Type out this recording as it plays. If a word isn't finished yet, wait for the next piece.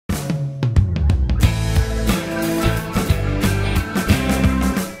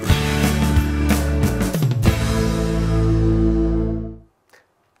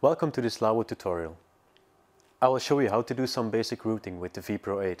Welcome to this Lawo tutorial. I will show you how to do some basic routing with the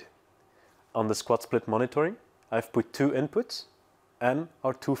vPro 8. On the squad split monitoring, I've put two inputs and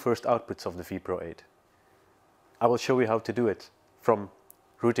our two first outputs of the vPro 8. I will show you how to do it from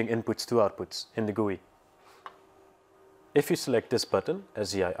routing inputs to outputs in the GUI. If you select this button,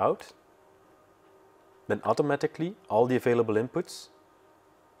 SDI out, then automatically all the available inputs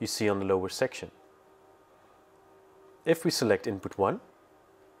you see on the lower section. If we select input 1,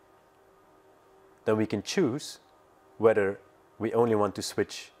 then we can choose whether we only want to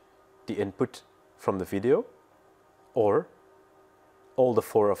switch the input from the video or all the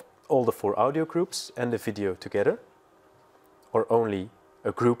four audio groups and the video together, or only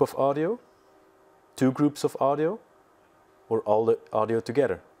a group of audio, two groups of audio, or all the audio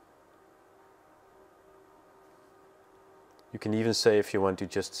together. You can even say if you want to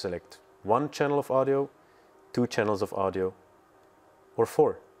just select one channel of audio, two channels of audio, or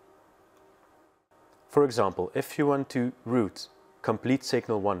four. For example, if you want to route complete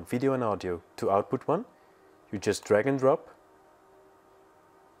signal 1 video and audio to output 1, you just drag and drop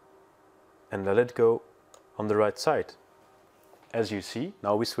and let it go on the right side. As you see,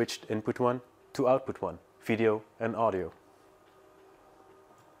 now we switched input 1 to output 1, video and audio.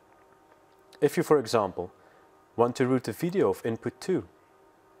 If you, for example, want to route the video of input 2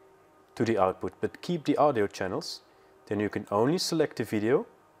 to the output but keep the audio channels, then you can only select the video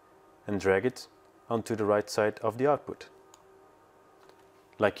and drag it onto the right side of the output.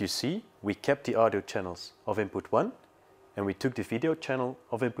 Like you see, we kept the audio channels of input 1 and we took the video channel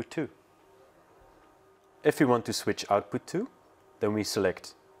of input 2. If we want to switch output 2, then we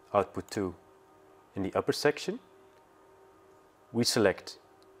select output 2 in the upper section. We select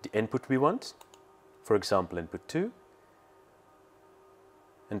the input we want, for example input 2,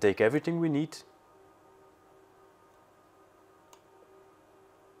 and take everything we need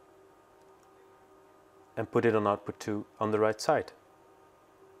and put it on output 2 on the right side.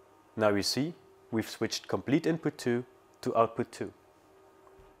 Now you see, we've switched complete input 2 to output 2.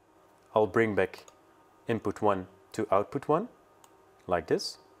 I'll bring back input 1 to output 1, like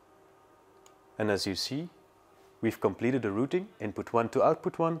this. And as you see, we've completed the routing input 1 to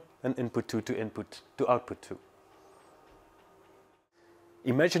output 1 and input 2 to input to output 2.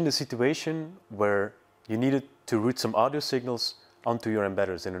 Imagine the situation where you needed to route some audio signals onto your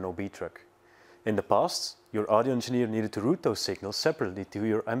embedders in an OB truck. In the past, your audio engineer needed to route those signals separately to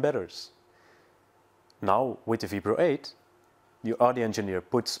your embedders. Now, with the vPro 8, your audio engineer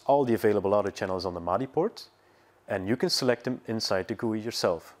puts all the available audio channels on the MADI port, and you can select them inside the GUI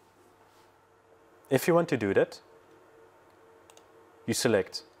yourself. If you want to do that, you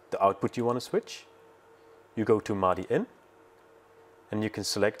select the output you want to switch, you go to MADI in, and you can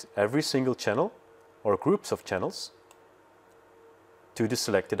select every single channel or groups of channels to the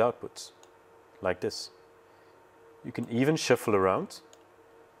selected outputs, like this. You can even shuffle around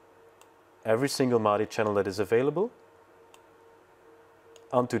every single MADI channel that is available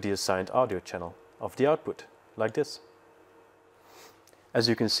onto the assigned audio channel of the output, like this. As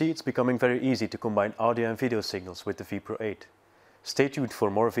you can see, it's becoming very easy to combine audio and video signals with the vPro 8. Stay tuned for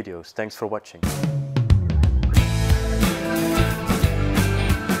more videos. Thanks for watching.